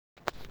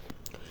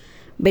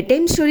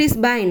Bedtime stories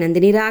by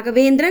Nandhini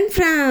Ragavendiran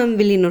from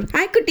Villinur.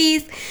 Hi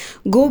cuties!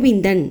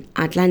 Govindan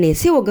అట్లా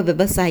అనేసి ఒక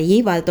వ్యవసాయి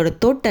వాళ్ళతో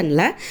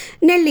తోటంలో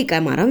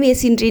నెల్లికాయ మరం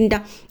వేసిండ్రింట.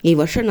 ఈ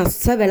వర్షం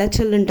నస్స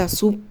వెలచల్లంట,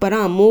 సూపరా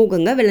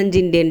అమోఘంగా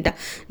వెలంజిండేంట,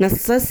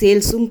 నస్స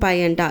సేల్స్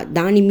పాయంట.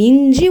 దాని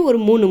మించి ఒక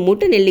 3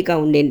 మూట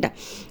నెల్లికాయ ఉండేంట.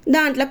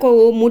 దాంట్లో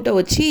ఓ మూట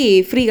వచ్చి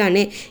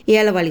ఫ్రీగానే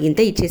ఏలవలిగింత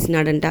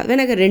ఇచ్చేసినాడంట.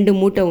 వెనక 2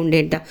 మూట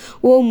ఉండేంట.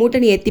 ఓ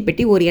మూటని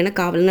ఎత్తిపెట్టి ఓరియన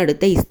కావాలని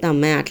అడిగితే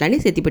ఇస్తామే అట్లానే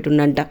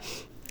ఎత్తిపెట్టుండంట.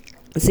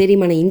 సరే,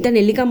 మన ఇంత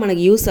నెల్లిక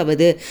మనకు యూస్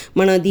అవ్వదు,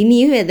 మనం దీన్ని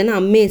ఏదైనా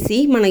అమ్మేసి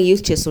మనం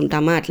యూస్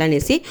చేస్తుంటామా అట్లా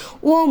అనేసి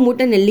ఓ మూట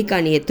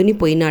నెల్లికాని ఎత్తుని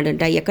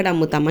పోయినాడంట. ఎక్కడ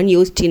అమ్ముతామని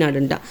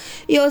యోచించినాడంట.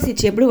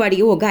 యోచించేప్పుడు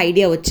వాడికి ఒక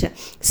ఐడియా వచ్చా.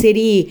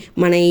 సరే,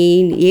 మన ఈ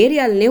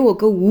ఏరియాలోనే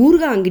ఒక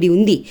ఊరుగా అంగడి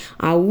ఉంది,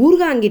 ఆ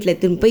ఊరుగా అంగిట్లో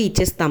ఎత్తుని పోయి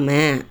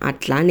ఇచ్చేస్తామే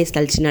అట్లా అనేసి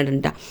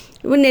తలిచినాడంట.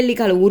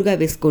 నెల్లికాయలు ఊరుగా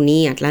వేసుకొని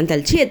అట్లా అని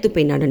తలిచి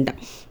ఎత్తుపోయినాడంట.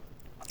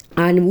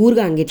 ఆ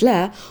ఊరుగా అంగిట్లా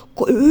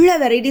కొల్ల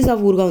వెరైటీస్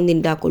ఆఫ్ ఊరుగా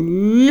ఉందింట,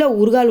 కొల్ల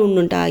ఊరుగాలు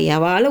ఉండుంట,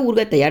 ఎవాళ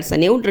ఊరుగా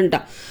తయారుస్తూనే ఉంటుంట.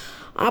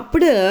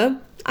 అప్పుడు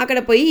అక్కడ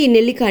పోయి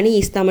నెల్లికాని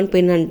ఇస్తామని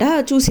పోయినంట.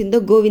 చూసిందో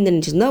గోవిందని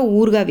చూసిందో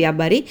ఊరుగా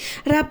వ్యాపారి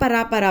రాప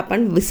రాప రాప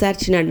అని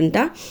విసార్చినాడంట.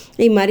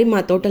 ఈ మరి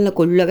మా తోటలో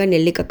కొల్లగా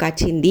నెల్లిక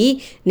కాచింది,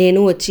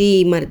 నేను వచ్చి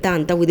మరిత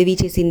అంతా ఉదవి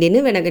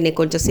చేసిందేను, వెనకనే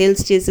కొంచెం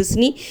సేల్స్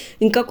చేసేసి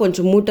ఇంకా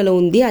కొంచెం మూటలో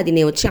ఉంది, అది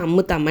నేను వచ్చి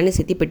అమ్ముతామని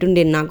సెతి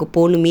పెట్టుండేను నాకు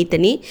పోను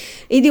మీతని.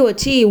 ఇది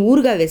వచ్చి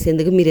ఊరుగా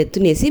వేసేందుకు మీరు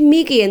ఎత్తునేసి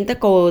మీకు ఎంత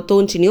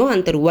తోంచినయో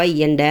అంత రూపాయి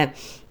ఇయ్యండి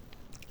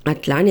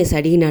అట్లా అనేసి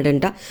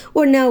అడిగినాడంట.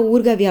 నా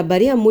ఊరుగా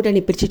వ్యాపారి ఆ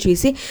మూటని పిలిచి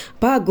చూసి,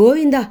 బా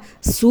గోవిందా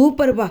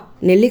సూపర్ బా,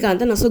 నెల్లిక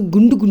అంతా నా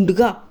గుండు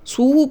గుండుగా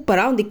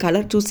సూపరా ఉంది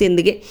కలర్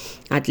చూసేందుకే,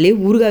 అట్లే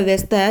ఊరుగా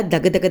వేస్తా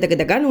దగ్గ దగ్గ దగ్గ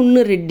దగ్గ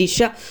ఉన్న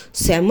రెడ్డిషా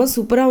సెమ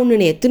సూపరా ఉన్న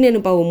నేను ఎత్తు నేను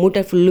పావు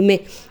మూట ఫుల్లుమే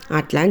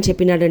అట్లా అని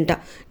చెప్పినాడంట.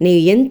 నేను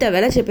ఎంత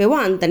వెల చెప్పావో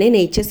అంతనే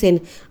నేను ఇచ్చేసాను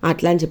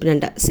అట్లా అని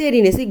చెప్పినంట.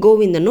 సరేనేసి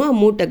గోవిందను ఆ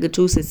మూటకు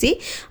చూసేసి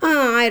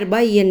 1000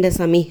 రూపాయలు ఇయ్యండి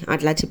స్వామి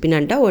అట్లా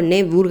చెప్పినంట.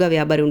 ఒన్నే ఊరుగా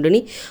వ్యాపారి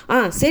ఉండుని,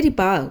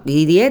 సరిపా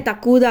ఇదే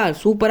తక్కువదా,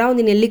 సూపరా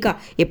ఉంది నెల్లిక,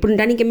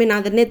 ఎప్పుడుంటానికి ఏమే నా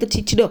దగ్గరనే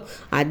చిచ్చిడో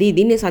అది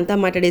ఇది నేను సంతా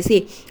మాట్లాడేసి,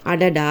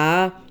 అడడా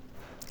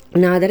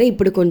నా దగ్గర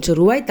ఇప్పుడు కొంచెం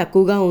రూపాయి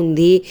తక్కువగా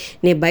ఉంది,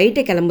 నేను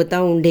బయటకి వెళ్ళంబుతా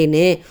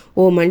ఉండేనే,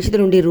 ఓ మనిషి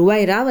నుండి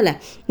రూపాయి రావాలా,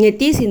 నేను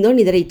తీసిందో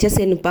నీ దగ్గర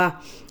ఇచ్చేసాను పా,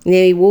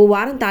 నేను ఓ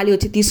వారం తాళి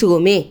వచ్చి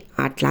తీసుకోమే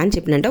అట్లా అని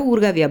చెప్పినంట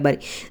ఊరుగా వ్యాపారి.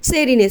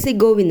 సరేనేసి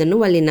గోవిందను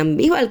వాళ్ళని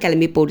నమ్మి వాళ్ళు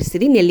కిளம்பి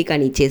పోడిసిరి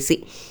నెల్లికాని ఇచ్చేసి.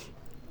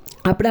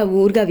 అప్పుడు ఆ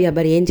ఊరుగా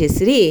వ్యాపారి ఏం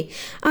చేసిరి,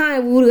 ఆ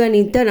ఊరుగాని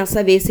ఇంత నస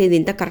వేసేది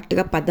ఇంత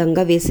కరెక్ట్గా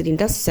పదంగా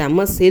వేసిరింట,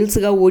 సెమ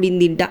సేల్స్గా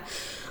ఓడిందింట.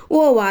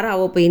 ఓ వారం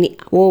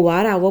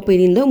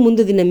అవ్వపోయిందో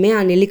ముందు దినమే ఆ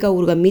నెల్లిక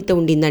ఊరుగా మీతో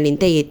ఉండిందని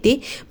ఇంత ఎత్తి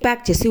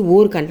ప్యాక్ చేసి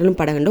ఊరు కంటను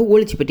పడకుండా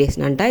ఓలిచి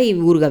పెట్టేసినంట ఈ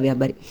ఊరుగా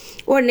వ్యాపారి.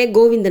 వాడినే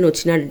గోవిందన్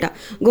వచ్చినాడంట.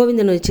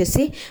 గోవిందన్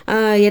వచ్చేసి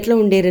ఎట్లా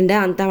ఉండేరంట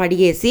అంతా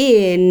అడిగేసి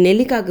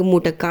నెల్లికాకు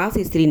మూట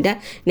కాసేసిరింట,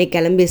 నేను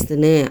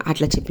కిளம்பేస్తాను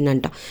అట్లా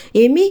చెప్పినంట.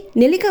 ఏమి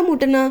నెల్లికా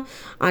మూటనా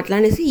అట్లా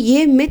అనేసి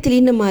ఏమే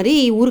తెలియని మరి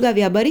ఈ ఊరుగా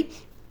వ్యాపారి,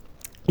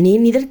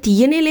 నేను నిద్ర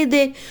తీయనే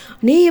లేదే,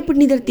 నే ఎప్పుడు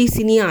నిద్ర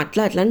తీసిని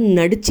అట్లా అట్లా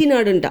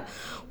నడిచినాడంట.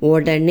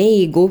 ఉడనే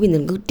ఈ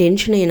గోవిందన్కు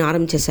టెన్షన్ అయిన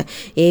ఆరంభించేసా.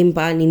 ఏం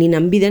పా నీ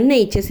నమ్మిదన్నే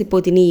ఇచ్చేసి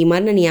పోతిని, ఈ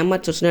మరి నన్ను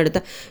ఏమార్చి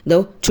వచ్చినాడుతా దో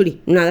చూడి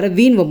నా దగ్గర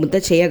వీన్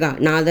వమ్ముతా చేయగా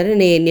నా దగ్గర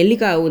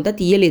నెల్లిక అంతా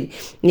తీయలేదు,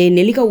 నేను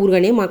నెల్లిక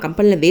ఊరుగానే మా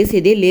కంపెనీలో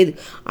వేసేదే లేదు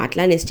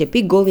అట్లా అనేసి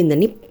చెప్పి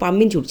గోవిందన్ని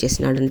పంపించి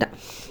ఉడిచేసినాడంట.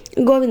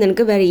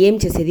 గోవిందన్కి వేరే ఏం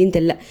చేసేది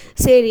తెల్ల.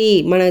 సరే,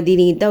 మన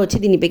దీని ఇంత వచ్చి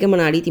దీని పైకి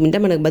మనం అడిగి తింటే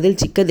మనకు బదులు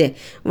చిక్కదే,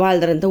 వాళ్ళ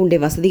ధరంతా ఉండే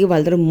వసతికి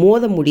వాళ్ళ ధర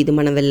మోద ముడిది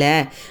మనం వెళ్ళే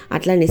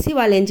అట్లా అనేసి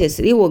వాళ్ళు ఏం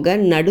చేసిరి, ఒక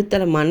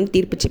నడుతలమాన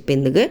తీర్పు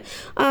చెప్పేందుకు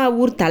ఆ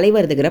ఊరు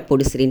తలైవర్ దగ్గర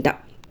పొడిసిరింట.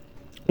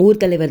 ఊరు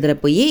తలైవర్ దగ్గర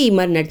పోయి ఈ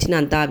మరి నడిచిన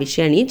అంత ఆ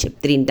విషయాన్ని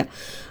చెప్తిరింట.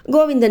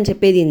 గోవిందన్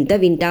చెప్పేది ఇంత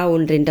వింటా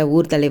ఉండ్రింట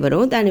ఊరు తలైవరు.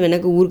 దాని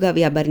వెనక ఊరుగా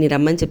వ్యాపారిని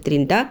రమ్మని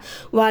చెప్తిరింట.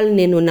 వాళ్ళు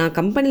నేను నా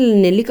కంపెనీలో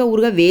నెల్లిక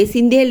ఊరుగా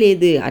వేసిందే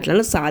లేదు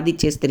అట్లా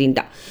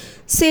సాధించేస్తారింట.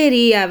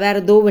 సరే,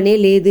 వేరే దోవనే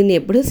లేదు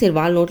ఎప్పుడు సరే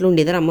వాళ్ళ నోట్లో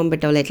ఉండేదారు అమ్మం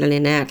పెట్టవాలి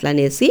ఎట్లనేనా అట్లా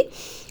అనేసి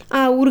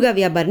ఆ ఊరుగా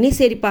వ్యాపారిని,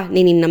 సరిపా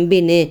నేను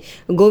నమ్మేనే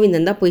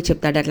గోవిందందా పోయి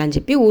చెప్తాడు అట్లా అని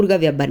చెప్పి ఊరుగా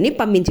వ్యాపారిని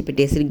పంపించి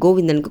పెట్టేసి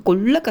గోవిందన్కు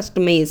కొల్ల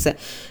కష్టమే వేసా.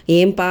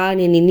 ఏంపా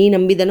నేను ఇన్ని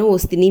నమ్మిదనో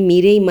వస్తుంది,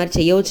 మీరే మరి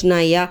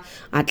చేయవచ్చునాయ్యా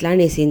అట్లా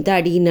అనేసి ఇంత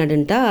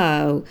అడిగినాడంట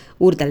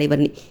ఊరు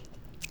తలైవర్ని.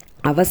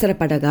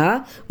 అవసరపడగా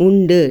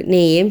ఉండు,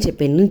 నేను ఏం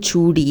చెప్పాను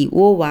చూడి,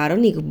 ఓ వారం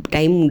నీకు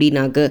టైం ఉండి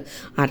నాకు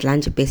అట్లా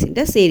అని చెప్పేసింట.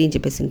 సేరి అని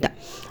చెప్పేసింట.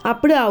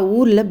 అప్పుడు ఆ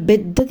ఊర్లో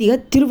పెద్దదిగా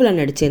తిరుమల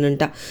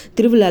నడిచానంట.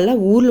 తిరుమలలో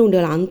ఊర్లో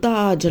ఉండే అంతా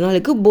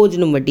జనాలకు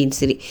భోజనం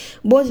వడ్డించిరి.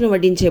 భోజనం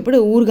వడ్డించేప్పుడు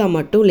ఊరుగా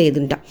మట్టు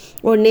లేదుంట.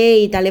 ఓనే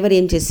ఈ తలెవరు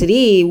ఏం చేసిరి,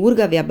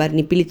 ఊరుగా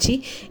వ్యాపారిని పిలిచి,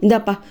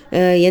 ఇందాప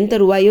ఎంత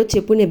రూపాయో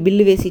చెప్పు, నేను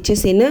బిల్లు వేసి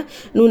ఇచ్చేసేనా,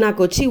 నువ్వు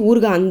నాకు వచ్చి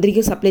ఊరుగా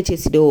అందరికీ సప్లై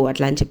చేసిడో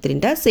అట్లా అని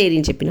చెప్తారింట. సేరి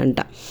అని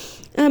చెప్పినంట.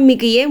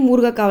 మీకు ఏం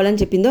ఊరుగా కావాలని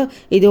చెప్పిందో,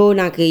 ఇదో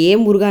నాకు ఏం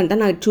ఊరుగా అంతా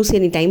నాకు చూసే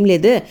నీ టైం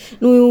లేదు,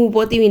 నువ్వు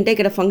పోతే వింటే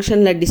ఇక్కడ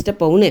ఫంక్షన్లో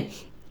డిస్టర్బ్ అవునే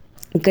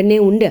ఇక్కడనే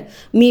ఉండే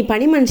మీ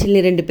పని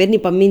మనుషుల్ని 2 పేరుని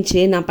పంపించి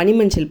నా పని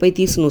మనుషులు పోయి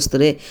తీసుకుని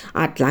వస్తారు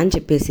అట్లా అని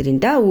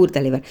చెప్పేసిరింట ఊరు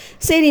తలైవర్.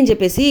 సరే అని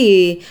చెప్పేసి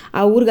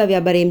ఆ ఊరుగా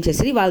వ్యాపారం ఏం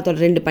చేసి వాళ్ళతో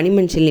 2 పని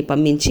మనుషుల్ని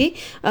పంపించి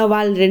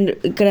వాళ్ళు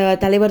ఇక్కడ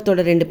తలైవర్తో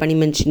 2 పని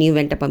మనిషిని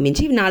వెంట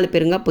పంపించి 4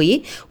 పేరుగా పోయి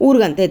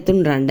ఊరుగంతా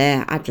ఎత్తుండ్రండే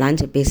అట్లా అని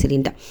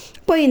చెప్పేసిరింట.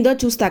 పోయిందో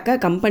చూస్తాక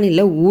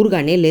కంపెనీలో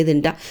ఊరుగానే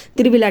లేదంట.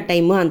 తిరువిలా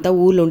టైము అంతా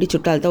ఊర్లో ఉండి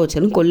చుట్టాలతో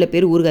వచ్చాను కొల్ల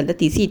పేరు ఊరుగంతా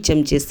తీసి ఇచ్చాం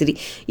చేసిరి.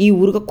 ఈ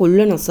ఊరుగా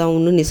కొల్ల నొసా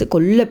ఉన్ను నేసి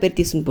కొల్ల పేరు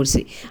తీసుకుని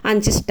పొడిసి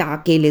అంచి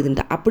స్టాకే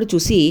లేదంట. అప్పుడు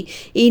చూసి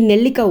ఈ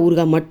నెల్లిక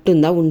ఊరుగా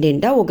మట్టుందా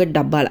ఉండేంట ఒక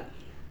డబ్బాల.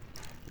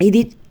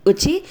 ఇది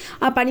వచ్చి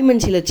ఆ పని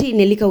మనుషులు వచ్చి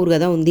నెల్లిక ఊరు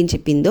కదా ఉంది అని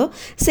చెప్పిందో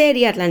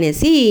సరే అట్లా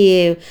అనేసి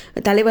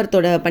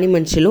తలైవర్తోడ పని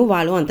మనుషులు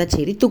వాళ్ళు అంతా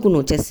చేరి తూకుని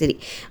వచ్చేసరి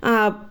ఆ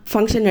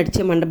ఫంక్షన్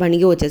నడిచే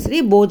మండపానికి వచ్చేసరి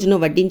భోజనం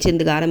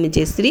వడ్డించేందుకు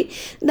ఆరంభించేసరి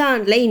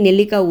దాంట్లో ఈ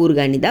నెల్లిక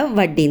ఊరుగానిదా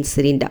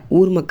వడ్డించరింట.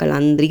 ఊరు మక్కలు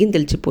అందరికీ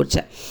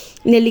తెలిసిపోచ్చా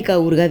నెల్లిక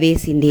ఊరుగా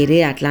వేసిండేరే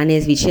అట్లా అనే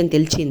విషయం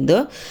తెలిసిందో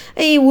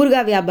ఈ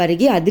ఊరుగా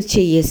వ్యాపారికి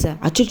అదిర్చేయేసా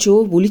అచ్చో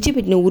ఉలిచి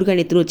పెట్టిన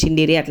ఊరుగాని ఎత్తున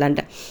వచ్చిండేరే అట్లా అంట.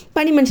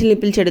 పని మనుషుల్ని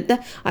పిలిచాడుతా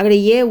అక్కడ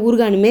ఏ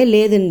ఊరుగానమే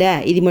లేదుండే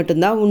ఇది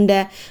మటుందా ఉండే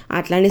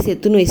అట్లా అనేసి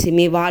ఎత్తున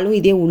వేసేమి వాళ్ళు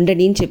ఇదే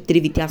ఉండని అని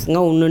చెప్తారు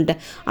వ్యత్యాసంగా ఉండుంట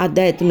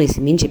అద్దా ఎత్తున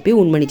వేసేమి అని చెప్పి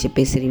ఉండమని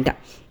చెప్పేసిరింట.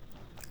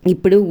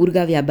 ఇప్పుడు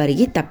ఊరుగా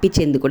వ్యాపారికి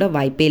తప్పించేందుకు కూడా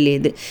వాய்ப்பே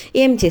లేదు.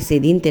 ఏం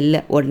చేసేది అని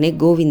తెల్ల ఉடனே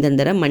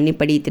గోవిందందర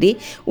మన్నిపడితిరి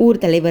ఊరు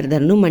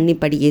తలైవర్దరను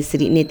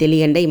మన్నిపడియేసిరి. నే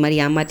తెలియండా ఈ మరి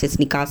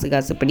ఏమార్చేసి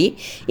కాసుపడి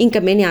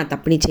ఇంకా నేను ఆ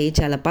తప్పుని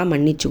చేయించాలప్పా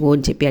మన్నిచ్చుకో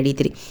అని చెప్పి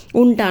అడిగితిరి.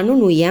 ఉంటాను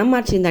నువ్వు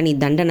ఏమార్చిందని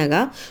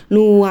దండనగా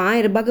నువ్వు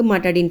 1000 రూపాయలు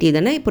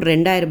మాట్లాడింటిదనా ఇప్పుడు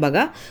 2000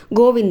 రూపాయగా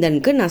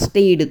గోవిందన్కి నష్ట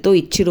ఈడుతో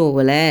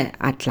ఇచ్చిరోవలే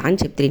అట్లా అని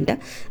చెప్తిరింట.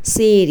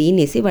 సేరి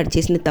నేసి వాడు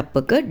చేసిన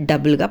తప్పుకు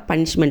డబుల్గా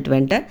పనిష్మెంట్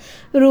వెంట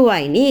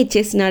రూపాయిని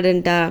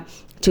ఇచ్చేసినాడంట.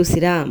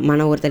 చూసిరా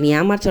మనం ఒకరిని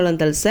ఏమార్చాలని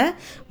తెలుసా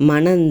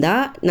మనందా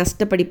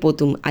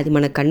నష్టపడిపోతాం. అది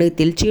మన కన్నుకు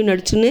తెలిసి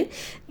నడుచును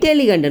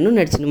తెలిగండను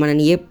నడుచును.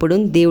 మనని ఎప్పుడు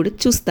దేవుడు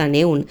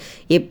చూస్తానే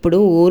ఎప్పుడు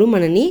ఊరు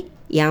మనని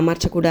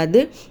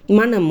ఏమార్చకూడదు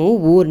మనము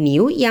ఊరిని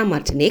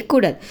ఏమార్చనే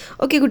కూడదు.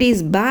 Okay good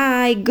is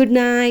bye good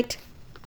night.